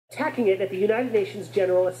attacking it at the United Nations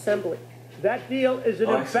General Assembly. That deal is an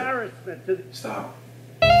embarrassment to the... Stop.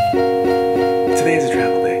 Today is a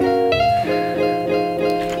travel day.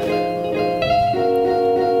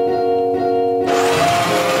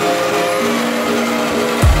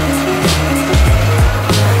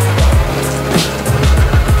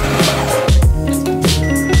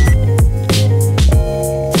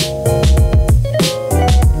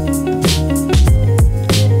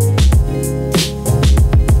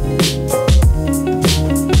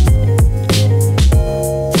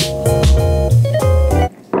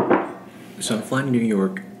 So I'm flying to New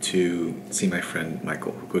York to see my friend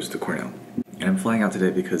Michael, who goes to Cornell. And I'm flying out today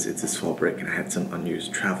because it's his fall break and I had some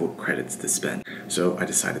unused travel credits to spend. So I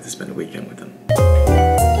decided to spend a weekend with him.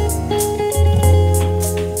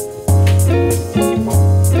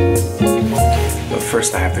 But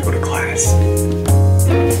first I have to go to class.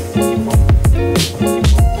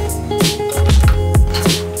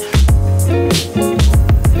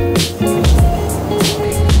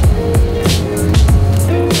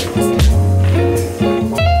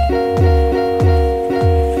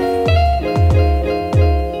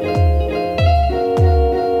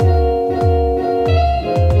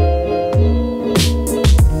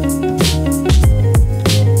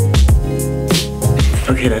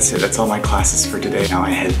 Okay, that's it. That's all my classes for today. Now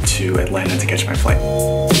I head to Atlanta to catch my flight.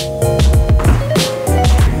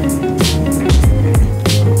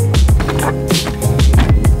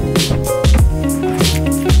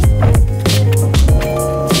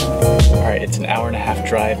 Alright, it's an hour-and-a-half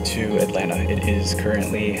drive to Atlanta. It is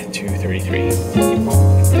currently 2:33.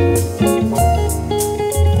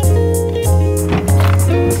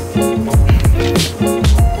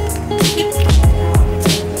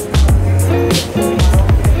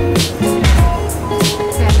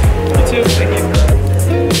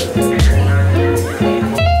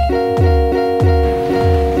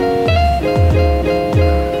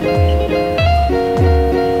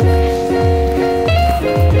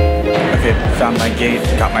 Found my gate,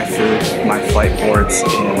 got my food, my flight boards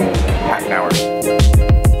in half an hour.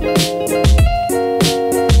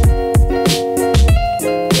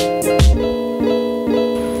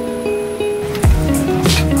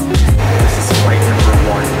 This is flight number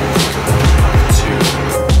 1,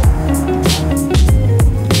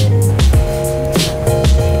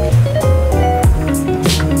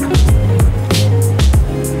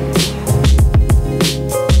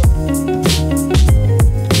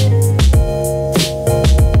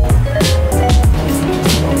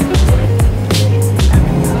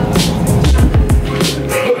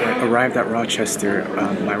 Arrived at Rochester.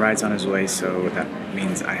 My ride's on his way, so that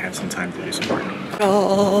means I have some time to do some work.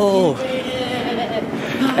 Oh!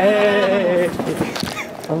 Hey!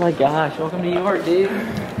 Oh my gosh, welcome to New York, dude.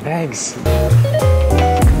 Thanks.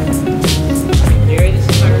 Jerry, this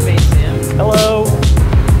is my roommate, Sam. Hello!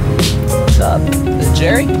 What's up? Is it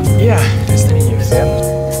Jerry? Yeah, nice to meet you, Sam.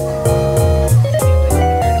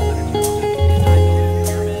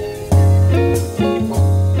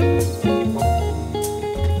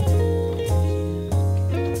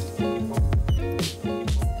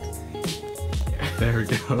 There we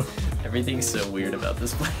go. Everything's so weird about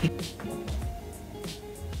this place.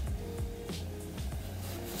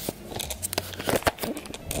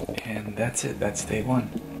 And that's it. That's day 1.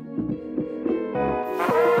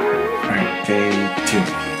 Alright, day 2.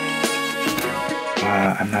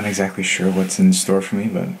 I'm not exactly sure what's in store for me,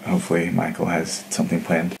 but hopefully Michael has something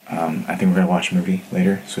planned. I think we're gonna watch a movie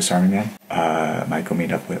later, Swiss Army Man. Might go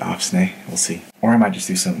meet up with Opsney, we'll see. Or I might just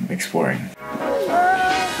do some exploring.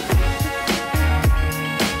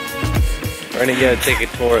 We're gonna go take a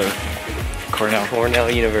tour of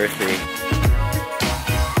Cornell University.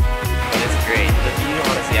 But it's great. The view,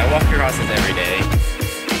 honestly, I walk across this every day.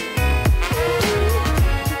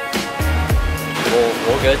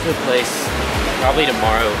 We'll go to a place probably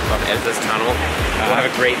tomorrow called Estes Tunnel. We'll have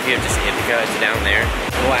a great view of just Ithaca. It's down there.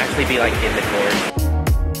 We'll actually be like in the gorge.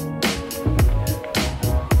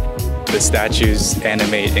 The statues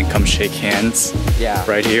animate and come shake hands. Yeah.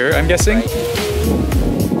 Right here, I'm guessing. Right.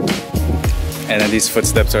 And then these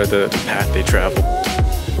footsteps are the path they travel.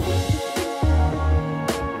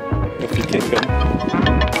 If you kick them,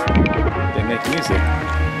 they make music.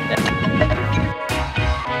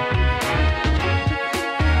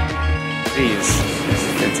 These, this is a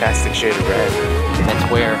fantastic shade of red. That's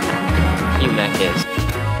where UMac is.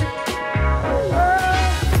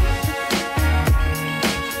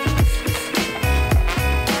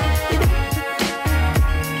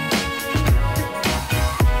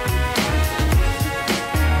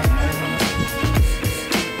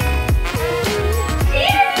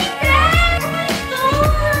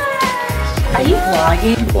 Are you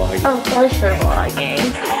vlogging? vlogging. Of course you're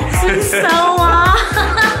vlogging. This is so long.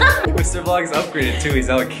 Mr. Vlog's upgraded too. He's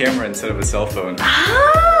now a camera instead of a cell phone.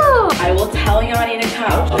 Oh! I will tell you I need a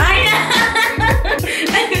couch. I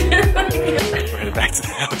know. We're headed back to the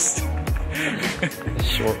house.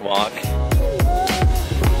 Short walk.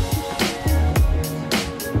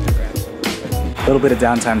 A little bit of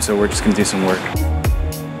downtime, so we're just gonna do some work.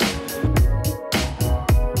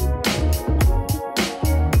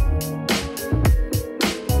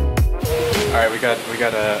 All right, we got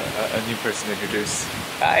a new person to introduce.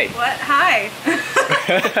 Hi. What? Hi.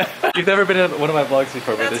 You've never been in one of my vlogs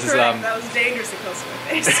before, but That's this correct. is That was dangerously close to my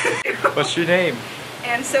face. What's your name?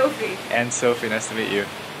 And Sophie. And Sophie. Nice to meet you.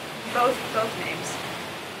 Both names.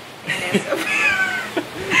 And Sophie.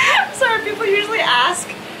 I'm sorry, people usually ask,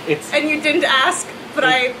 and you didn't ask, but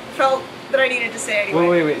I felt that I needed to say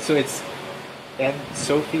anyway. Wait. So it's and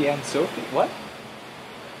Sophie and Sophie. What?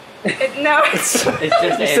 No. It's just You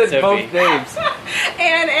Anne said Sophie. both names.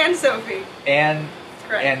 And Sophie. And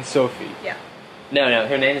Correct. and Sophie. Yeah. No,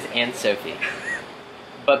 her name is Anne Sophie.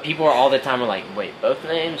 But people are all the time are like, wait, both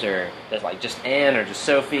names, or there's like just Anne or just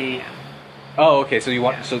Sophie. Oh, okay. So you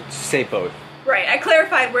want so say both. Right. I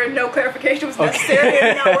clarified where no clarification was necessary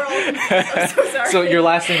in that world. I'm so sorry. So your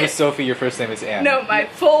last name is Sophie. Your first name is Anne. No, my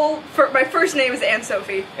first name is Anne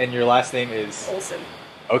Sophie And your last name is Olsen.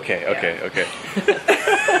 Okay.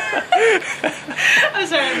 I'm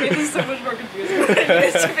sorry, I made this so much more confusing than it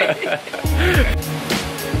is to me.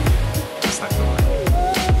 It's not gonna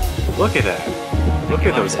work. Look at that. Look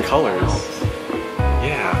at those colors.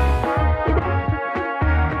 Yeah.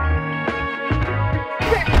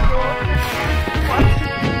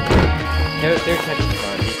 They're touching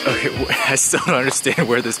fun. Okay, I still don't understand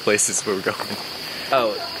where this place is where we're going.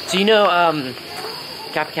 Oh, do you know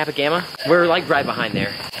Kappa Kappa Gamma? We're like right behind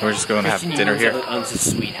there. We're just going to have Christian dinner here. owns this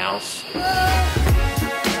sweet house.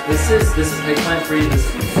 This is eggplant free. This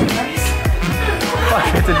is Fuck,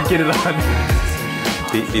 I didn't get it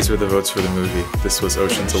on. These were the votes for the movie. This was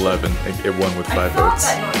Ocean's 11. It won with 5 votes.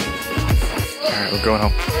 Alright, we're going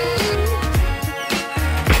home.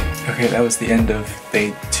 Okay, that was the end of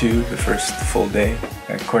day 2, the first full day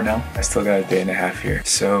at Cornell. I still got a day and a half here,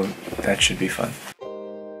 so that should be fun.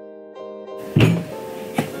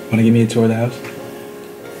 Wanna give me a tour of the house?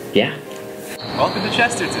 Yeah. Welcome to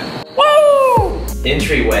Chesterton. Woo!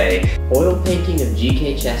 Entryway. Oil painting of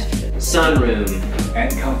G.K. Chesterton. Sunroom.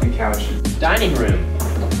 And comfy couches. Dining room.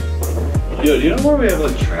 Yo, do you know where we have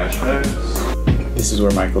like trash bags? This is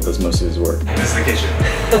where Michael does most of his work. This is the kitchen.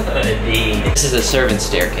 Indeed. This is a servant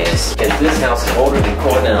staircase. Because this house is older than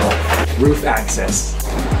Cornell. Roof access.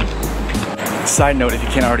 Side note, if you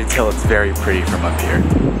can't already tell, it's very pretty from up here.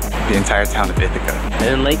 The entire town of Ithaca. And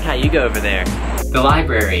then Lake Cayuga over there. The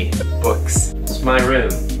library. Books. It's my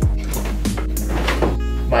room.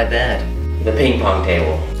 My bed. The ping pong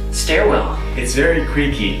table. Stairwell. It's very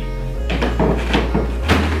creaky.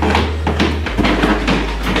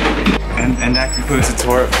 And that concludes the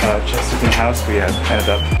tour of Chesterton House. We have ended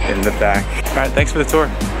up in the back. Alright, thanks for the tour.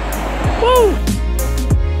 Woo!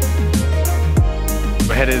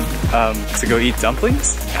 We're headed to go eat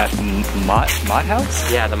dumplings at Mott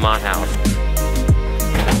House? Yeah, the Mott House.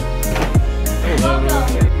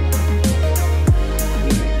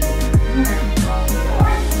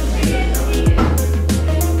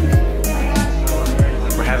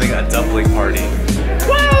 We're having a dumpling party.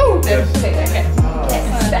 Woo! Okay.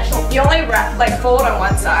 Special. You only fold on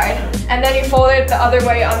one side, and then you fold it the other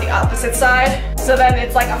way on the opposite side. So then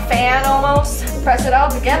it's like a fan almost. Press it all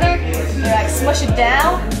together, you like smush it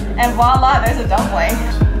down, and voila, there's a dumpling.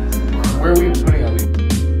 Where are we putting all these?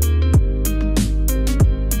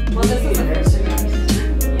 Well, this is the first.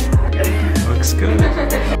 Looks good.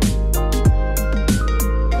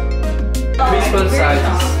 Please both sides.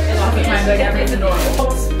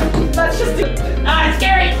 Let's just do it. Ah, it's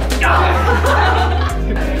scary!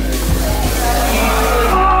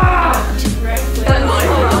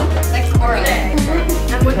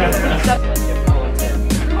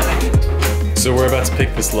 So we're about to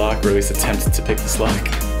pick this lock, or at least attempt to pick this lock.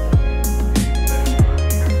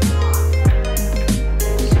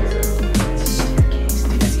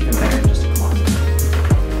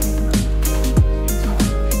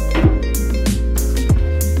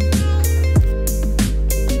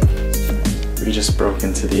 We just broke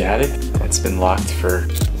into the attic. It's been locked for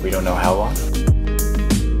we don't know how long.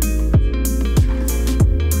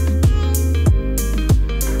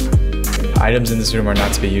 Items in this room are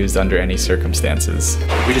not to be used under any circumstances.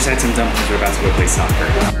 We just had some dumplings. We're about to go play soccer.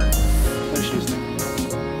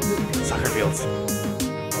 Soccer fields.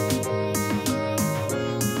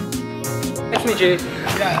 Nice to meet you.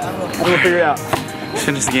 Yeah, I'm gonna figure it out.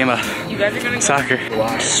 Finished the game of soccer.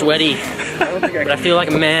 Sweaty, but I feel like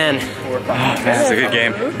a man. Oh man, it's a good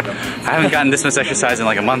game. I haven't gotten this much exercise in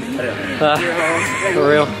like a month. For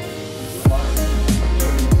real.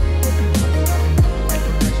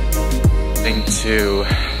 Heading to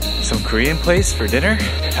some Korean place for dinner.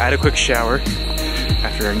 I had a quick shower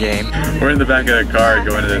after our game. We're in the back of the car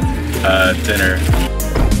going to dinner.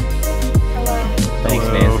 Thanks,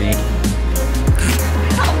 Nancy.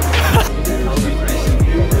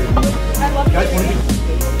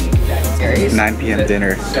 9 p.m.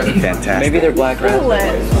 dinner. Fantastic. Maybe they're black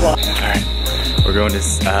raspberries. Alright. We're going to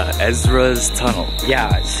Ezra's tunnel.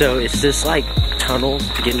 Yeah, so it's this like tunnel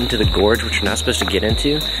to get into the gorge, which you're not supposed to get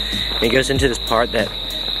into. And it goes into this part that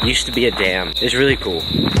used to be a dam. It's really cool.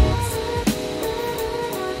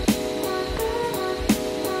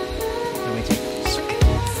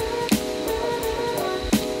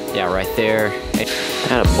 Yeah, right there.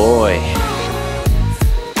 Atta boy.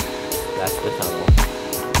 That's the tunnel.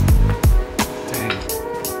 Dang.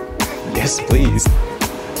 Yes, please.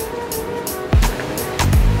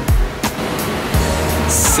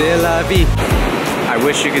 C'est la vie. I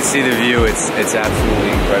wish you could see the view. It's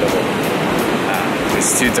absolutely incredible.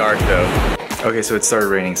 It's too dark though. Okay, so it started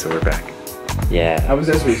raining, so we're back. Yeah. How was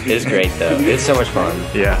this week? It was great though. It's so much fun.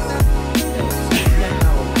 Yeah.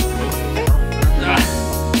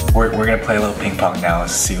 We're gonna play a little ping pong now.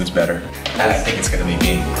 Let's see who's better. I think it's gonna be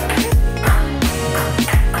me.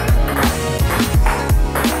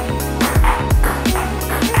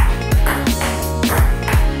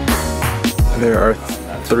 There are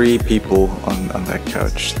 3 people on that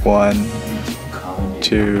couch. 1,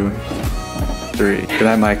 2, 3. Good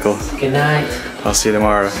night, Michael. Good night. I'll see you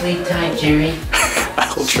tomorrow. Sleep tight, Jerry.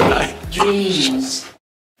 I'll try. Dreams.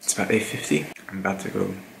 It's about 8:50. I'm about to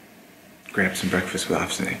go grab some breakfast with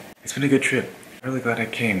Offsney. It's been a good trip. I'm really glad I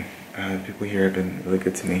came. The people here have been really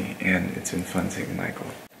good to me, and it's been fun seeing Michael.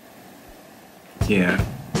 Yeah,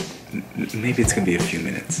 maybe it's gonna be a few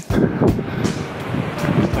minutes.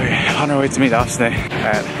 Okay, on our way to meet Offsney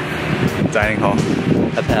at dining hall.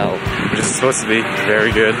 Which is supposed to be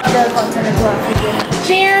very good.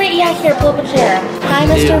 Jerry, yeah, here, pull up a chair. Hi,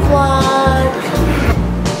 Mr. Vlog.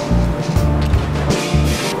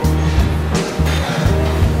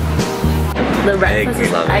 The breakfast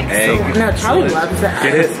is excellent. No, Charlie loves it.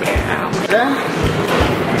 Get it?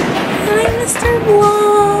 Hi, Mr.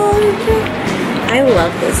 Vlog. I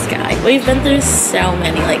love this guy. We've been through so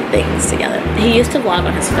many things together. He used to vlog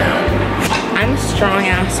on his phone. I'm a strong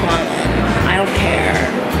ass woman. I don't care.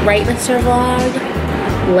 Right, Mr. Vlog?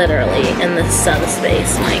 Literally in the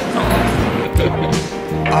subspace,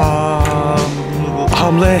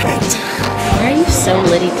 Omelet. Why are you so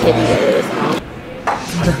litty titty?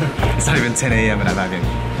 It's not even 10 a.m. and I'm having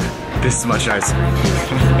this much ice cream.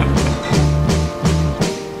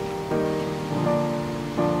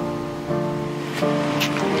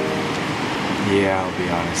 Yeah, I'll be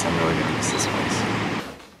honest, I'm really gonna miss this place.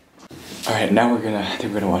 Alright, now I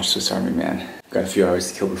think we're gonna watch Swiss Army Man. Got a few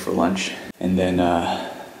hours to kill before lunch, and then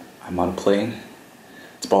I'm on a plane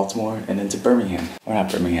to Baltimore and then to Birmingham. Or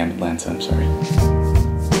not Birmingham, Atlanta, I'm sorry.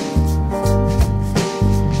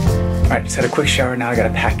 Alright, just had a quick shower now. I gotta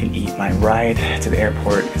pack and eat. My ride to the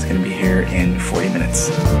airport is gonna be here in 40 minutes.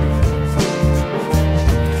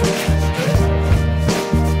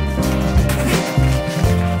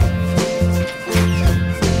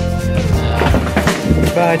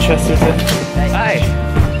 Bye, Chesterton. Hi.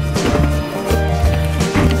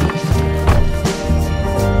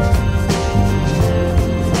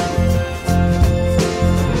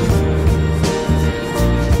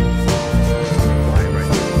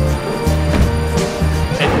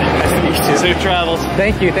 Safe travels.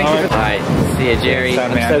 Thank you. Thank you. Alright, see you, Jerry.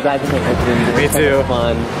 I'm so glad you came. Me too.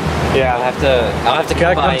 Fun. Yeah. I'll have to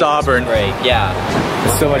come by to Auburn. Break. Yeah.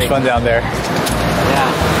 It's so much fun down there. Yeah.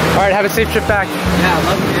 Alright, have a safe trip back. Yeah,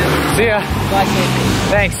 love you. See ya. Bye,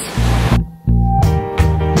 Thanks.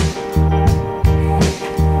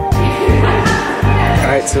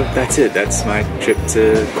 Alright, so that's it. That's my trip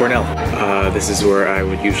to Cornell. This is where I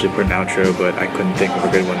would usually put an outro, but I couldn't think of a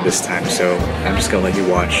good one this time, so I'm just gonna let you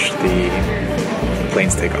watch the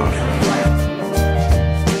planes take off.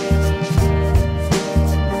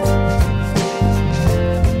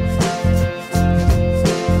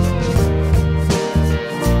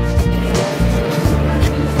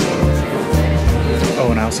 Oh,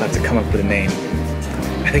 and I also have to come up with a name.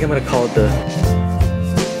 I think I'm gonna call it the